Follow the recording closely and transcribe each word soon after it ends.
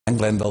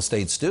Glenville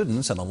State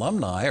students and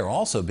alumni are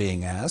also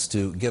being asked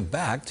to give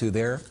back to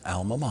their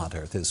alma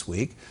mater this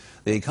week.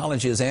 The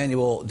college's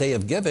annual Day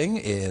of Giving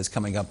is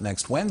coming up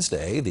next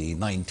Wednesday, the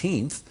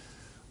 19th.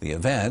 The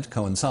event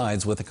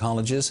coincides with the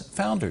college's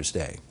Founders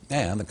Day,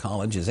 and the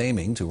college is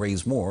aiming to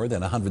raise more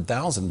than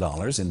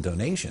 $100,000 in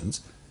donations.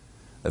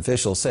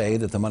 Officials say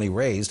that the money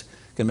raised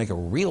can make a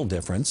real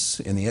difference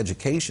in the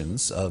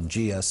educations of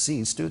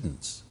GSC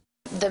students.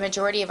 The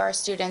majority of our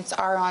students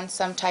are on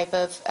some type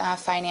of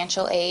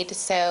financial aid,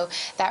 so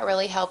that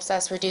really helps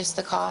us reduce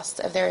the cost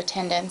of their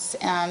attendance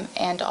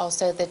and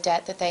also the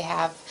debt that they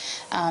have,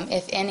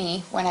 if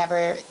any,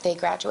 whenever they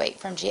graduate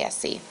from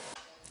GSC.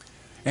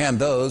 And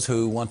those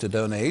who want to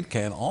donate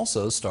can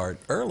also start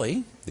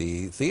early.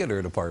 The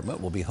theater department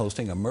will be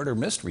hosting a murder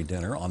mystery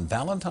dinner on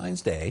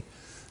Valentine's Day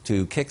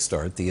to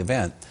kickstart the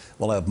event.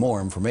 We'll have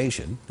more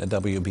information at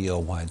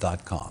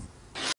WBOY.com.